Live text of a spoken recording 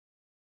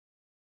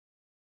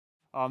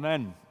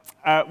Amen.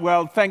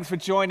 Well, thanks for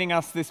joining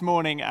us this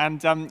morning.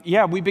 And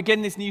we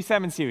begin this new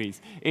sermon series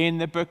in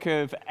the book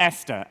of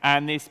Esther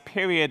and this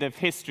period of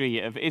history,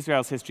 of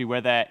Israel's history,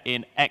 where they're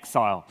in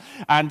exile.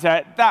 And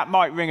that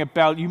might ring a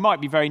bell. You might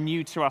be very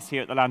new to us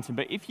here at the Lantern,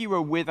 but if you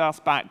were with us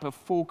back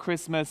before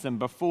Christmas and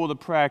before the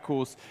prayer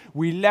course,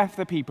 we left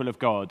the people of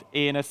God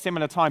in a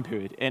similar time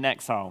period in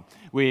exile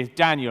with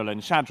Daniel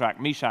and Shadrach,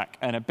 Meshach,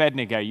 and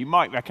Abednego. You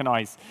might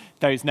recognize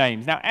those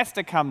names. Now,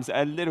 Esther comes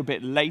a little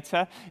bit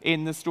later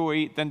in the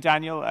story than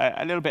Daniel,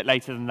 a little bit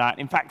later than that.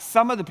 In fact,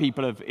 some of the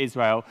people of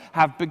Israel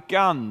have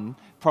begun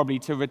probably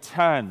to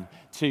return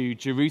to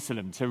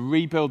Jerusalem, to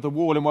rebuild the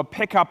wall, and we'll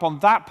pick up on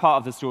that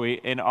part of the story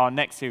in our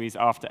next series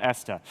after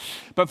Esther.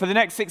 But for the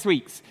next 6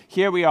 weeks,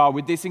 here we are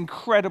with this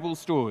incredible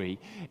story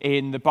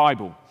in the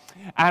Bible.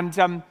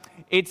 And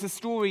it's a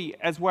story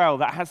as well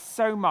that has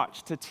so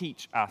much to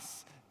teach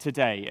us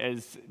today,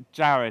 as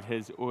Jared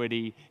has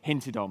already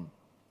hinted on.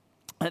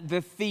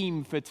 The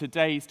theme for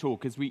today's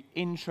talk, as we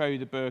intro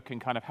the book and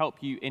kind of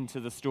help you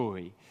into the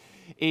story,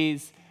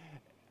 is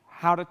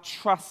how to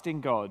trust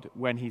in God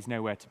when he's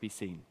nowhere to be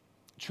seen.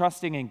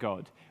 Trusting in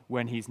God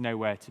when he's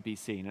nowhere to be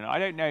seen. And I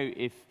don't know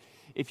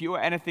if you're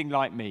anything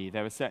like me,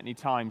 there are certainly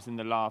times in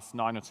the last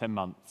 9 or 10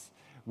 months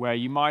where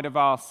you might have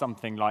asked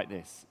something like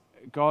this: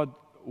 God,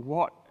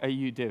 what are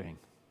you doing?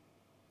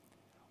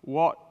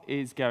 What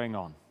is going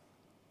on?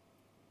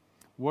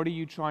 What are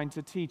you trying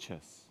to teach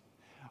us?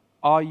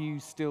 Are you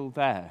still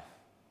there?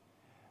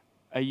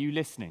 Are you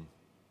listening?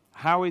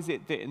 How is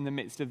it that in the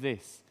midst of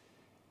this,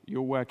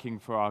 you're working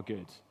for our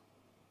good?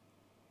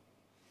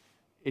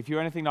 If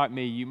you're anything like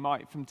me, you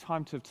might from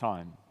time to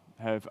time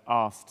have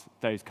asked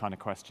those kind of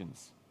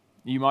questions.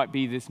 You might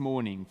be this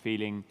morning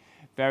feeling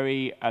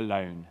very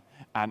alone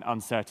and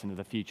uncertain of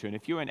the future. And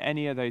if you're in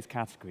any of those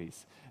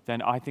categories,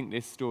 then I think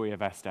this story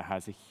of Esther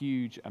has a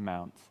huge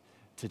amount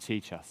to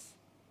teach us.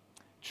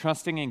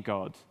 Trusting in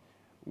God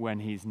when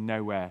he's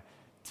nowhere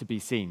to be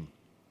seen.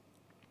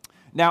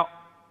 Now,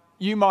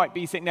 you might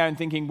be sitting there and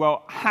thinking,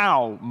 well,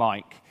 how,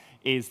 Mike,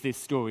 is this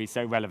story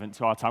so relevant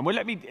to our time? Well,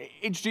 let me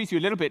introduce you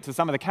a little bit to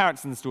some of the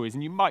characters in the stories,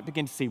 and you might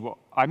begin to see what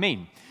I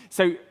mean.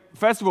 So,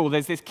 first of all,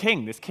 there's this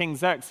king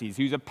Xerxes,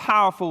 who's a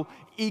powerful,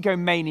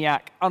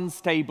 egomaniac,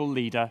 unstable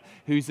leader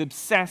who's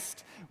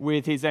obsessed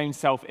with his own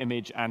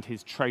self-image and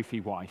his trophy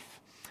wife,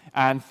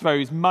 and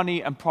throws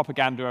money and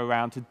propaganda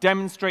around to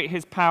demonstrate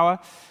his power.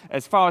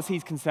 As far as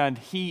he's concerned,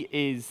 he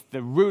is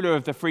the ruler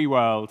of the free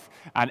world,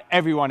 and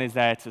everyone is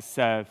there to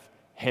serve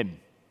him.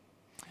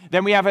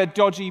 Then we have a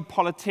dodgy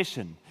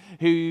politician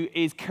who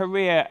is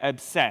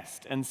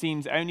career-obsessed and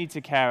seems only to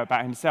care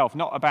about himself,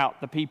 not about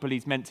the people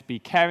he's meant to be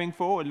caring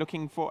for,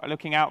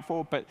 looking out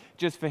for, but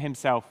just for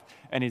himself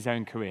and his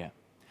own career.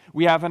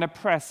 We have an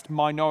oppressed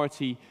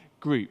minority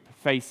group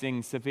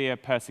facing severe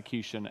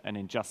persecution and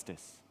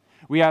injustice.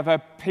 We have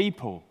a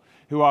people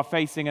who are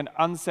facing an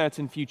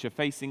uncertain future,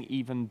 facing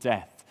even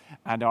death,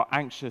 and are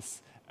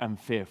anxious and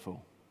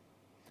fearful.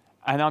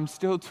 And I'm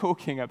still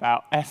talking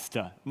about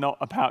Esther, not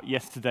about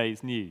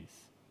yesterday's news.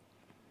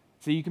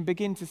 So you can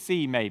begin to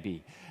see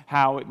maybe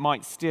how it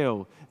might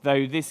still,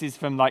 though this is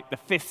from like the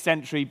 5th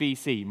century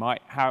BC,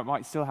 how it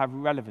might still have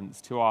relevance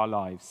to our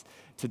lives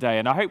today.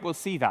 And I hope we'll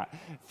see that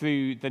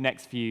through the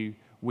next few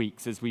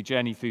weeks as we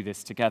journey through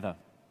this together.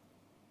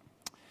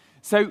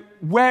 So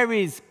where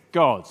is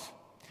God?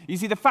 You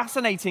see, the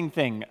fascinating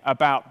thing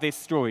about this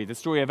story, the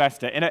story of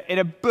Esther, in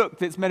a book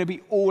that's meant to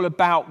be all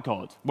about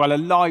God, well, a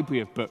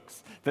library of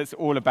books that's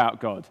all about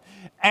God,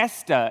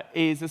 Esther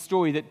is a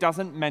story that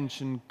doesn't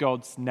mention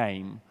God's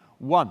name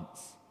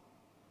once.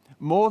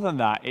 More than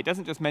that, it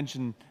doesn't just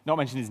not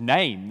mention his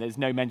name. There's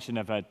no mention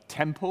of a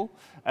temple,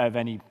 of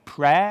any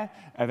prayer,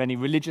 of any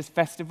religious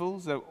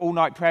festivals, of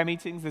all-night prayer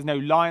meetings. There's no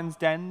lions'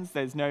 dens.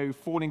 There's no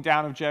falling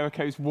down of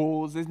Jericho's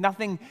walls. There's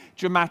nothing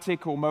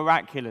dramatic or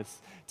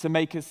miraculous to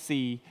make us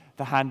see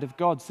the hand of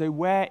God. So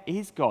where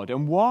is God?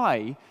 And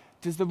why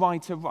does the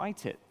writer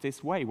write it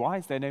this way? Why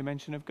is there no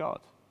mention of God?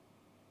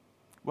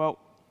 Well,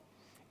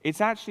 it's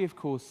actually, of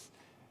course,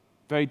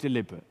 very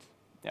deliberate.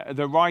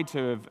 The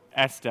writer of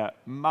Esther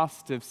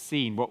must have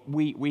seen what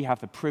we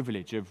have the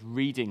privilege of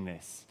reading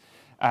this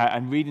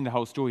and reading the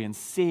whole story and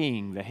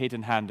seeing the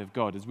hidden hand of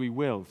God, as we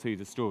will through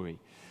the story,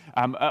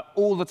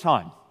 all the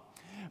time.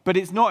 But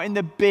it's not in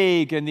the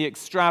big and the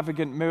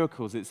extravagant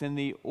miracles. It's in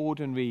the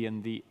ordinary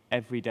and the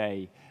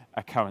everyday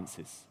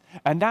occurrences.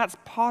 And that's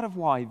part of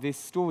why this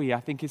story, I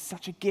think, is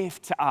such a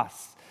gift to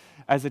us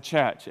as a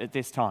church at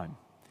this time.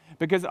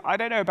 Because I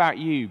don't know about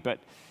you, but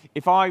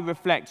if I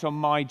reflect on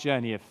my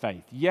journey of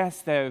faith,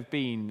 yes, there have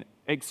been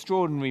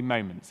extraordinary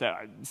moments,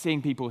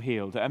 seeing people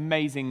healed,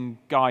 amazing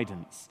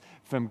guidance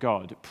from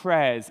God,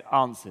 prayers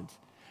answered.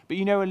 But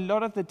you know, a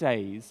lot of the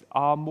days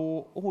are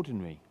more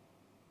ordinary.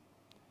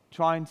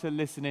 Trying to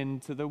listen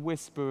in to the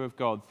whisper of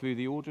God through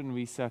the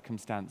ordinary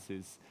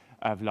circumstances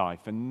of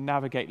life and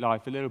navigate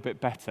life a little bit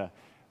better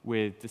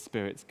with the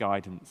Spirit's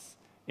guidance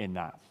in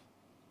that.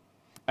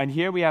 And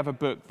here we have a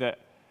book that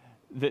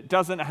that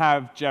doesn't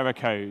have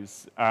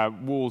Jericho's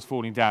walls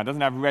falling down,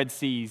 doesn't have Red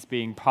Seas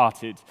being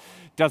parted,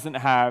 doesn't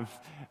have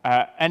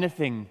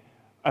anything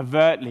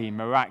overtly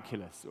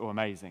miraculous or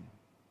amazing.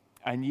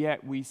 And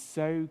yet we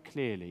so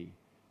clearly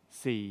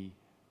see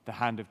the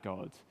hand of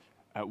God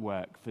at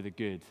work for the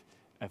good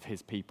of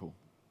his people.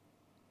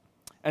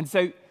 And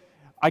so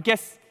I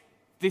guess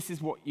this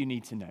is what you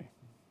need to know.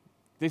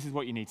 This is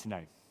what you need to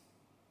know.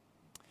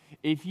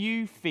 If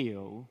you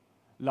feel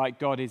like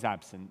God is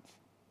absent,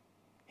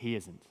 he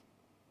isn't.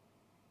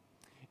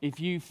 If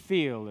you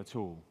feel at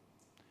all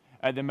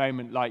at the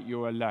moment like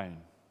you're alone,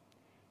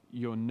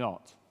 you're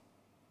not.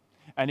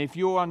 And if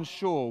you're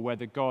unsure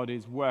whether God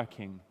is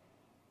working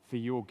for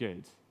your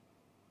good,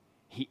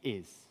 he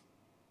is.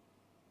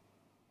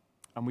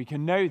 And we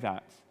can know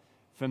that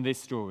from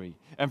this story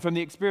and from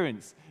the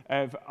experience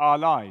of our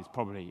lives,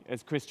 probably,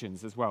 as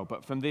Christians as well,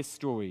 but from this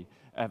story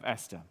of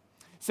Esther.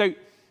 So,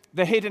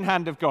 the hidden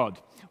hand of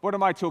God. What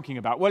am I talking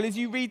about? Well, as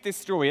you read this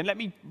story, and let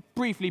me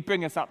briefly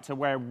bring us up to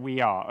where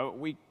we are.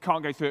 We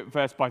can't go through it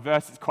verse by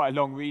verse. It's quite a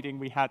long reading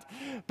we had.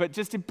 But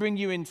just to bring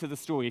you into the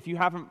story, if you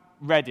haven't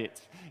read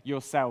it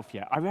yourself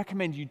yet, I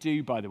recommend you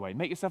do, by the way.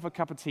 Make yourself a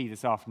cup of tea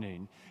this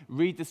afternoon.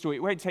 Read the story.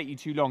 It won't take you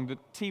too long. The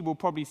tea will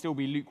probably still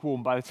be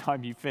lukewarm by the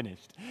time you've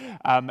finished.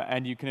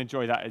 And you can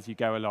enjoy that as you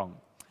go along.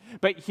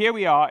 But here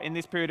we are in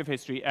this period of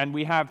history, and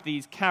we have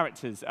these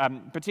characters,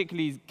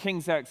 particularly King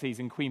Xerxes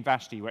and Queen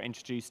Vashti we're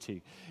introduced to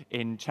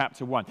in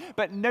chapter 1.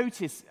 But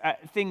notice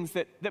things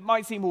that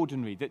might seem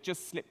ordinary, that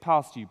just slip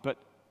past you, but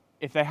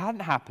if they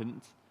hadn't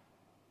happened,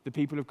 the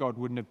people of God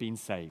wouldn't have been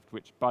saved,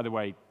 which, by the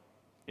way,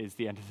 is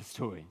the end of the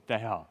story.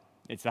 They are.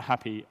 It's a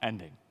happy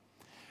ending.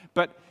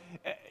 But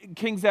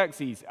King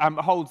Xerxes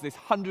holds this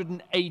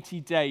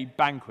 180-day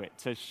banquet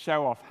to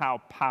show off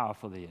how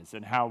powerful he is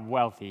and how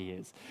wealthy he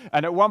is.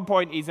 And at one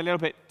point, he's a little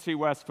bit too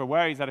worse for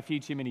wear. He's had a few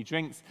too many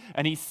drinks,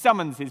 and he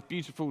summons his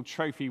beautiful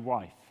trophy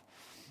wife.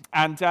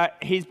 And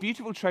his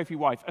beautiful trophy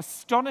wife,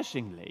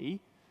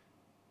 astonishingly,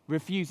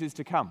 refuses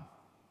to come.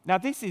 Now,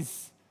 this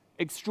is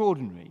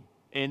extraordinary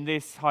in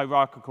this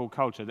hierarchical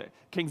culture, that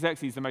King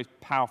Xerxes is the most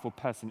powerful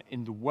person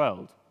in the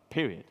world,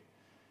 period.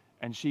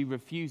 And she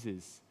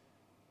refuses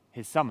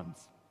his summons.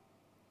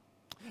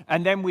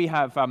 And then we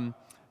have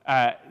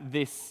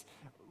this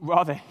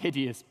rather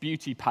hideous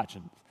beauty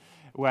pageant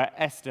where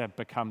Esther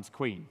becomes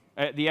queen.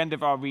 At the end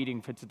of our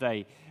reading for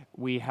today,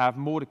 we have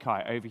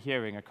Mordecai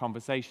overhearing a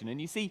conversation.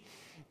 And you see,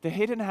 the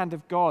hidden hand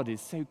of God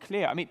is so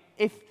clear. I mean,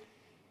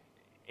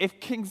 if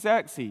King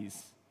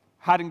Xerxes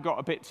hadn't got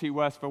a bit too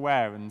worse for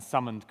wear and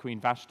summoned Queen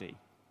Vashti,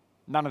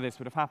 none of this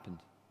would have happened.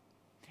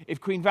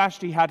 If Queen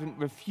Vashti hadn't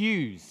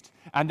refused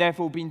and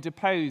therefore been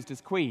deposed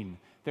as queen,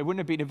 there wouldn't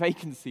have been a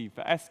vacancy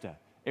for Esther.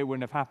 It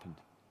wouldn't have happened.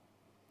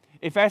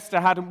 If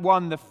Esther hadn't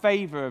won the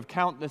favor of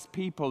countless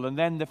people and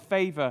then the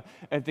favor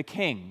of the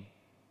king,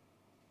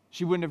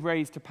 she wouldn't have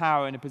raised to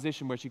power in a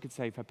position where she could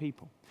save her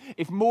people.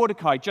 If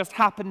Mordecai just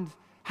hadn't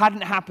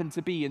happened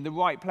to be in the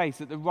right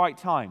place at the right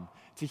time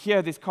to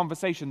hear this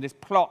conversation, this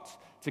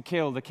plot to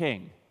kill the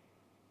king,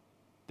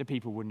 the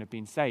people wouldn't have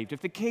been saved.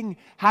 If the king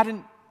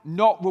hadn't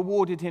not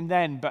rewarded him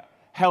then, but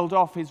held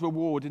off his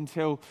reward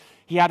until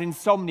he had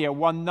insomnia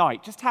one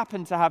night, just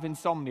happened to have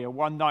insomnia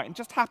one night, and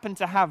just happened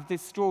to have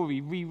this story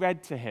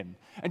reread to him,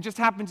 and just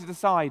happened to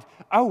decide,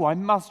 oh, I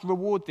must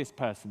reward this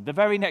person the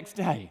very next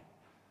day,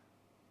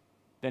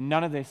 then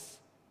none of this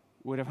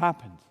would have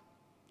happened.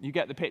 You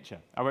get the picture.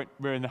 I won't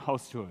ruin the whole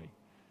story.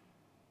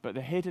 But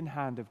the hidden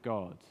hand of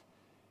God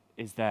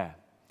is there.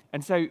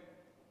 And so,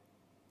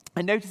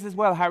 and notice as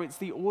well how it's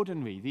the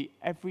ordinary, the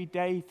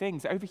everyday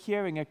things,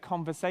 overhearing a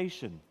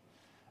conversation,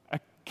 a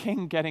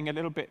king getting a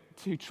little bit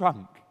too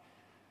drunk.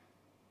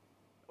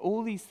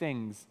 All these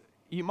things,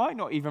 you might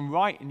not even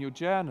write in your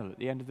journal at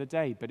the end of the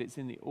day, but it's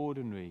in the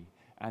ordinary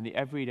and the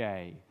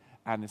everyday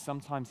and the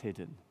sometimes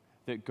hidden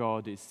that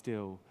God is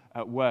still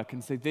at work.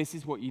 And so this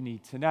is what you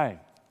need to know.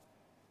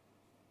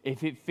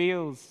 If it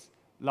feels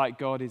like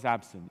God is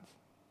absent,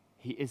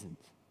 he isn't.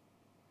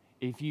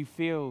 If you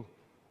feel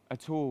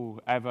at all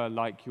ever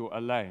like you're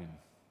alone,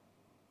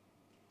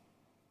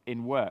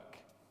 in work,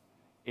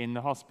 in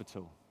the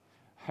hospital,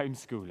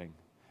 homeschooling,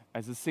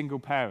 as a single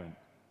parent,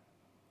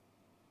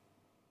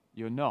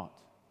 you're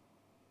not.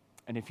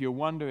 And if you're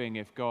wondering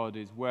if God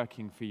is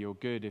working for your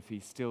good, if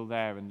he's still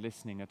there and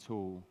listening at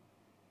all,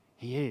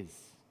 he is.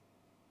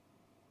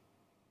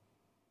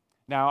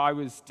 Now, I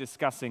was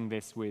discussing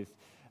this with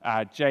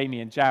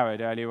Jamie and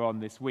Jared earlier on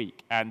this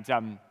week, and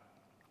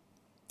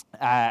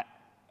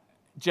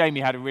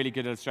Jamie had a really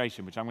good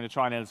illustration, which I'm going to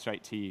try and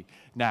illustrate to you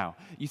now.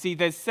 You see,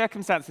 there's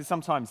circumstances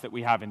sometimes that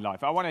we have in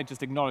life. I want to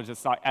just acknowledge a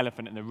slight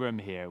elephant in the room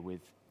here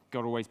with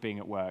God always being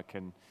at work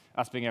and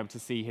us being able to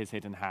see his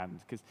hidden hand,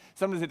 because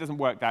sometimes it doesn't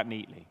work that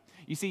neatly.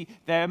 You see,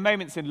 there are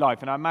moments in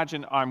life, and I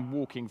imagine I'm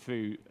walking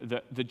through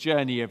the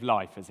journey of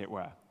life, as it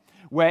were,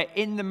 where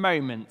in the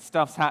moment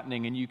stuff's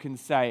happening and you can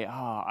say,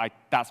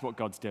 that's what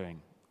God's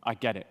doing. I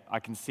get it. I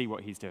can see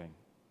what he's doing.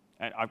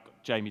 And I've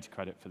got Jamie to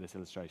credit for this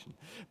illustration.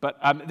 But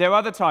there are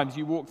other times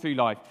you walk through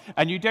life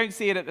and you don't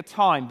see it at the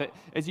time, but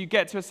as you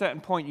get to a certain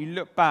point, you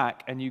look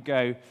back and you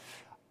go,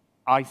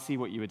 I see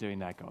what you were doing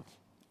there, God.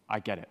 I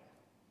get it.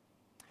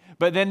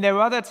 But then there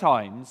are other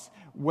times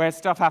where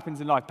stuff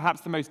happens in life,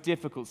 perhaps the most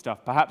difficult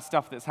stuff, perhaps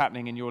stuff that's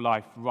happening in your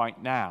life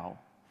right now,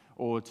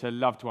 or to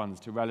loved ones,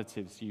 to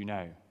relatives you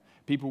know.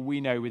 People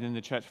we know within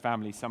the church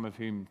family, some of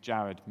whom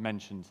Jared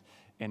mentioned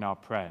in our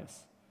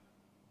prayers.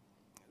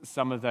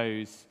 Some of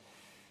those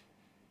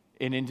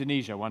in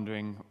Indonesia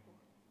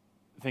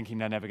thinking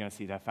they're never going to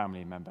see their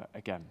family member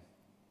again.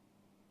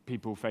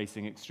 People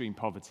facing extreme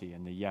poverty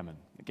in the Yemen.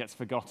 It gets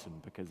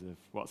forgotten because of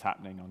what's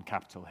happening on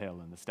Capitol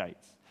Hill in the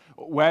States.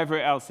 Or wherever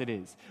else it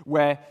is,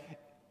 where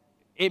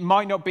it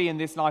might not be in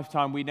this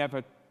lifetime, we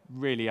never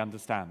really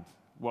understand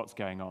what's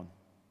going on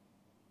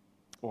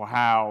or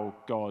how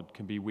God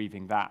can be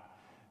weaving that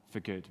for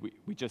good.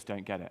 We just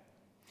don't get it.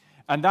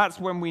 And that's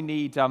when we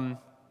need a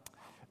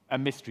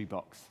mystery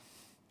box.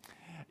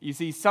 You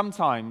see,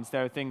 sometimes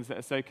there are things that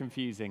are so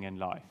confusing in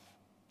life,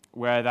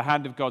 where the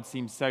hand of God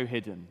seems so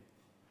hidden.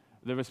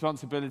 The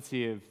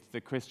responsibility of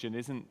the Christian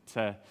isn't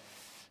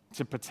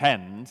to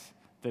pretend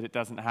that it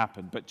doesn't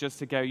happen, but just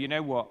to go, you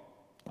know what,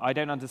 I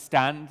don't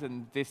understand,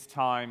 and this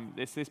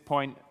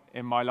point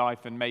in my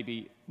life, and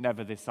maybe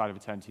never this side of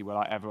eternity will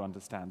I ever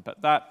understand,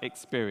 but that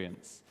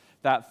experience,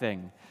 that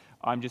thing,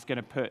 I'm just going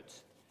to put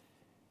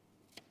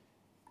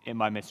in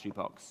my mystery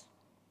box.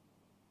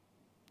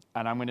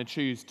 And I'm going to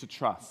choose to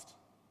trust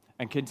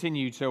and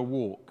continue to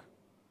walk,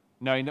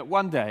 knowing that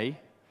one day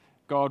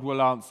God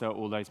will answer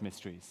all those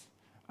mysteries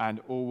and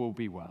all will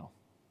be well.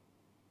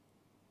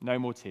 No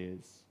more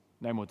tears,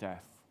 no more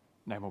death,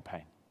 no more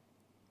pain.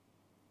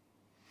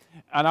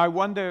 And I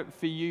wonder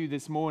for you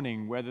this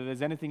morning whether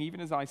there's anything,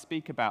 even as I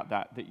speak about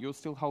that you're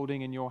still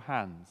holding in your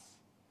hands,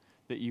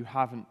 that you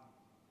haven't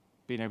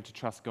been able to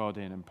trust God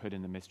in and put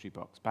in the mystery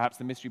box. Perhaps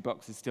the mystery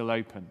box is still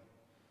open,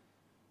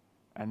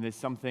 and there's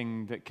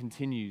something that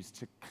continues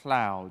to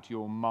cloud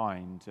your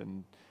mind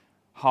and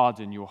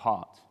harden your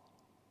heart.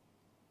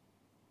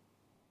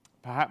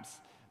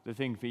 Perhaps the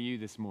thing for you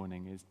this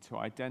morning is to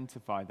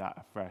identify that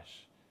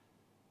afresh,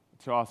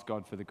 to ask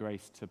God for the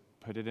grace to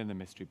put it in the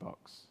mystery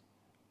box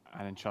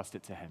and entrust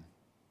it to him.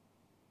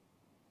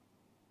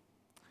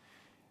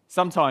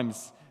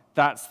 Sometimes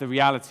that's the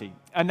reality.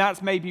 And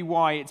that's maybe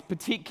why it's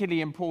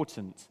particularly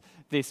important,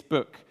 this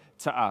book,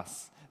 to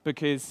us.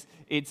 Because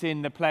it's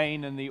in the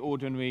plain and the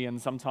ordinary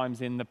and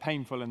sometimes in the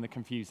painful and the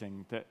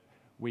confusing that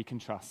we can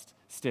trust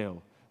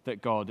still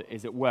that God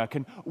is at work.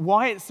 And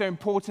why it's so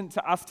important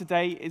to us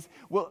today is,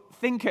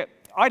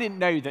 I didn't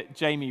know that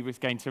Jamie was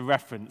going to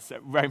reference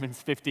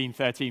Romans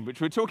 15:13,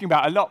 which we were talking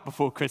about a lot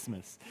before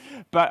Christmas.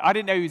 But I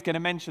didn't know he was going to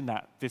mention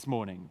that this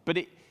morning. But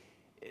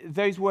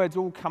those words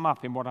all come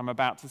up in what I'm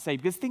about to say.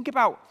 Because think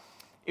about,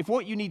 if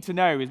what you need to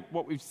know is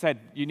what we've said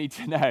you need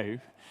to know,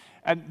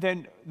 and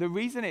then the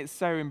reason it's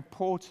so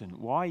important,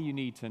 why you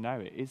need to know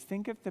it, is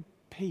think of the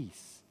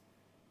peace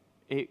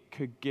it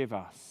could give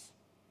us.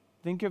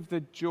 Think of the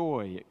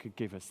joy it could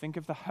give us. Think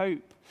of the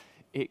hope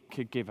it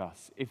could give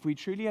us. If we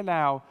truly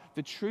allow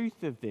the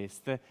truth of this,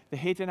 the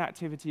hidden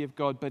activity of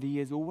God, but he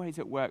is always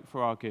at work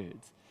for our good,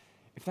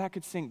 if that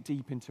could sink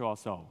deep into our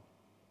soul.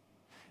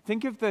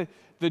 Think of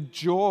the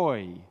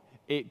joy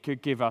it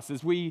could give us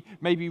as we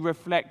maybe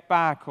reflect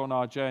back on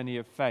our journey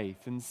of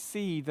faith and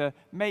see the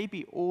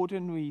maybe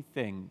ordinary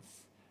things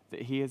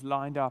that he has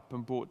lined up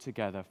and brought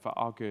together for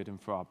our good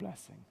and for our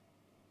blessing.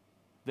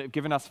 That have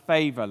given us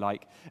favor,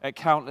 like at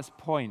countless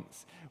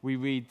points we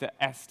read that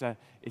Esther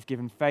is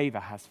given favor,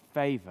 has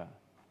favor.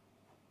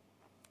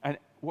 And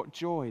what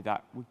joy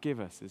that would give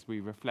us as we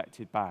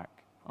reflected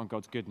back on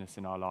God's goodness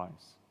in our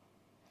lives.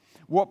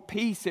 What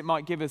peace it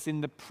might give us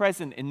in the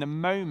present, in the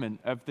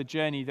moment of the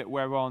journey that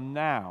we're on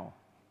now.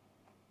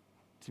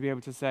 To be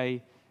able to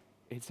say,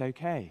 it's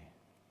okay.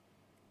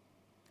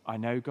 I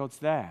know God's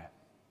there.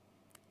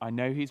 I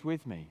know he's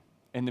with me.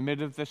 In the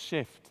middle of the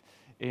shift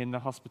in the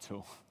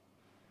hospital,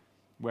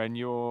 when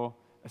you're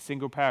a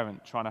single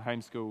parent trying to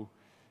homeschool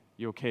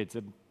your kids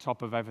on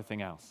top of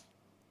everything else.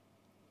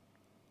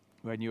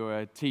 When you're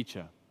a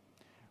teacher,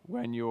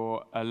 when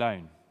you're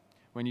alone,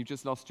 when you've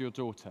just lost your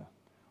daughter,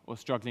 or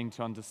struggling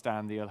to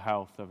understand the ill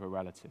health of a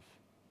relative.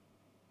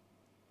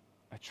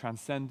 A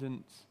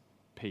transcendent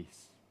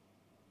peace.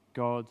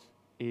 God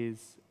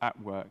is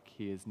at work.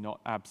 He is not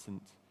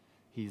absent.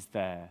 He's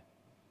there,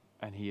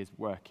 and he is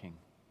working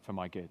for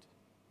my good.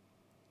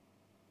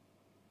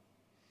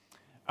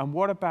 And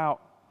what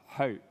about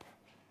hope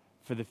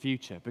for the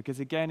future? Because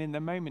again, in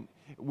the moment,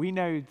 we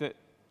know that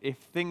if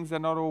things are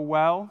not all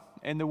well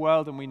in the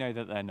world, and we know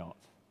that they're not,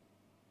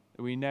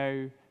 we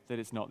know that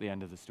it's not the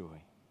end of the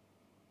story.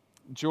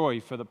 Joy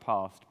for the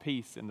past,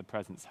 peace in the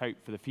present, hope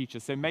for the future.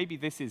 So maybe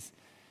this is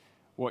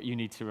what you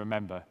need to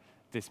remember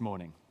this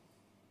morning.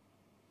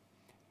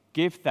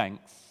 Give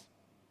thanks,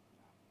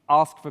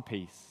 ask for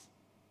peace,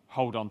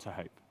 hold on to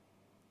hope.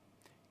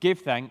 Give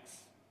thanks,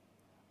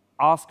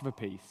 ask for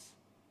peace,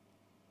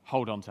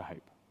 hold on to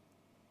hope.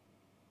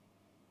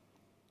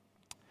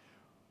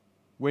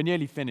 We're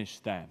nearly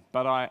finished there,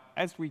 but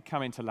as we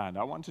come into land,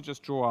 I want to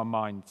just draw our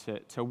mind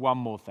to one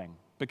more thing,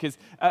 because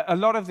a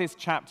lot of this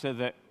chapter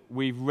that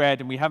we've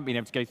read, and we haven't been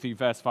able to go through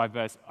verse 5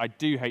 verse, I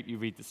do hope you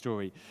read the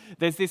story.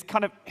 There's this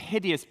kind of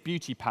hideous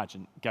beauty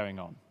pageant going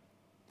on.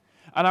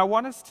 And I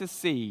want us to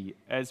see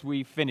as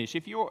we finish,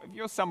 if you're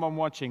someone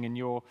watching and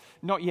you're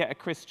not yet a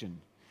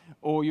Christian,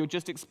 or you're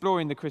just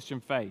exploring the Christian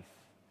faith,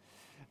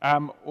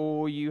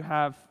 or you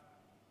have,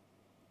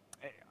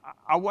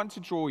 I want to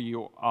draw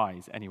your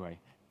eyes anyway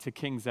to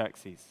King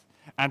Xerxes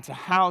and to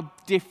how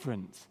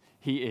different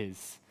he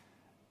is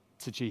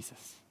to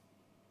Jesus,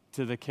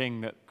 to the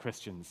king that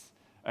Christians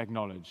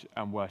acknowledge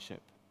and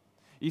worship.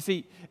 You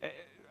see,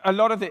 a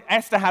lot of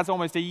Esther has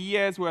almost a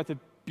year's worth of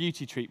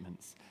beauty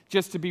treatments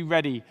just to be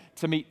ready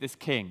to meet this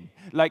king.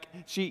 Like,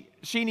 she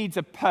needs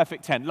a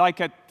perfect 10,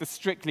 like at the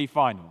Strictly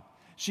final.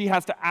 She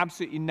has to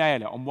absolutely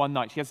nail it on one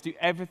night. She has to do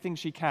everything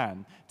she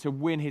can to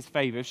win his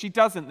favor. If she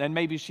doesn't, then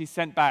maybe she's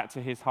sent back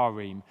to his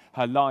harem,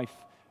 her life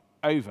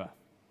over.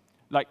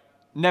 Like,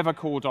 never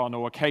called on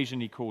or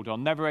occasionally called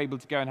on, never able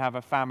to go and have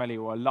a family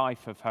or a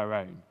life of her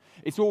own.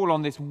 It's all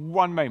on this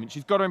one moment.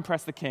 She's got to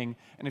impress the king,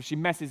 and if she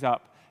messes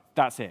up,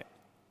 that's it.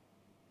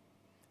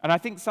 And I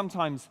think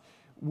sometimes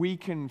we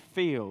can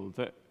feel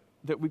that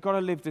we've got to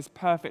live this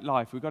perfect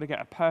life. We've got to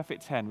get a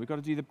perfect 10. We've got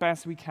to do the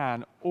best we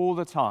can all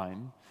the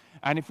time.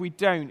 And if we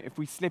don't, if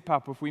we slip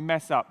up, if we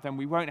mess up, then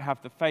we won't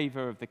have the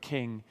favor of the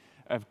King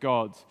of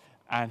God,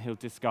 and he'll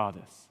discard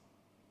us.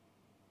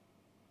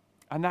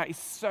 And that is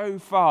so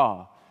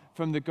far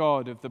from the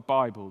God of the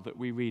Bible that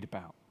we read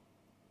about.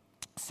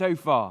 So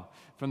far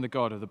from the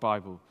God of the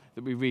Bible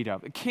that we read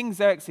about. King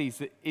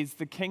Xerxes is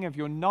the king of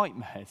your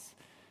nightmares.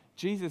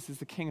 Jesus is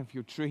the king of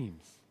your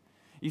dreams.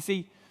 You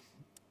see,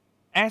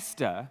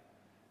 Esther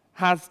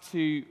has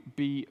to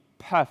be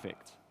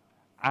perfect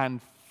and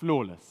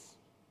flawless,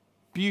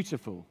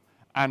 beautiful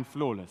and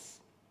flawless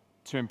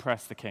to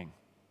impress the king,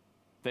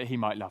 that he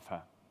might love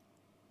her.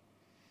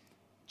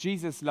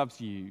 Jesus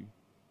loves you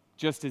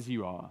just as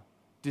you are,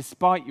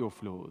 despite your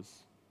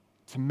flaws,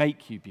 to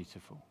make you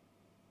beautiful.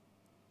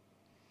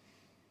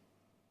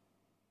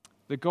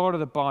 The God of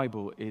the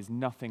Bible is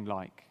nothing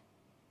like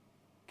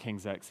King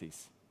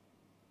Xerxes.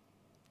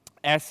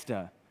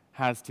 Esther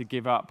has to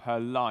give up her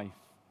life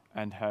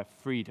and her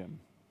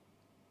freedom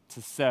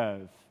to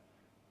serve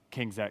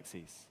King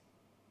Xerxes.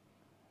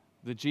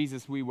 The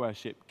Jesus we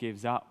worship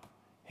gives up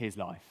his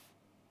life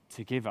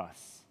to give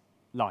us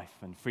life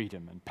and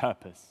freedom and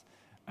purpose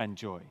and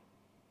joy.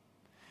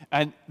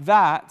 And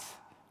that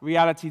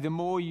reality, the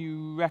more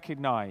you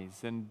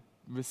recognize and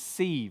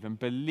receive and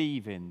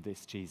believe in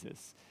this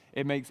Jesus,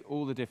 it makes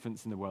all the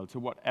difference in the world to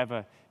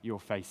whatever you're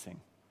facing.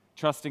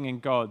 Trusting in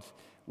God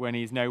when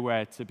he's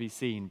nowhere to be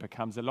seen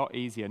becomes a lot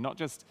easier, not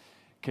just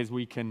because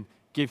we can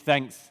give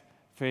thanks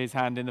for his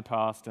hand in the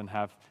past and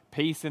have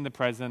peace in the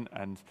present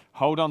and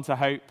hold on to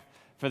hope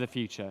for the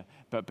future,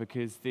 but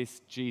because this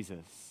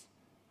Jesus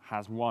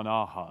has won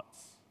our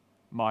hearts,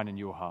 mine and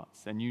your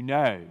hearts, and you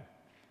know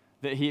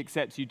that he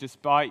accepts you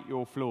despite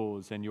your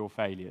flaws and your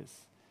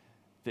failures,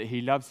 that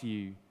he loves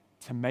you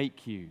to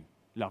make you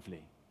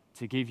lovely,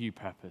 to give you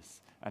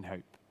purpose and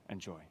hope and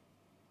joy.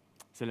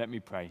 So let me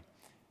pray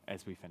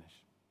as we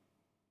finish.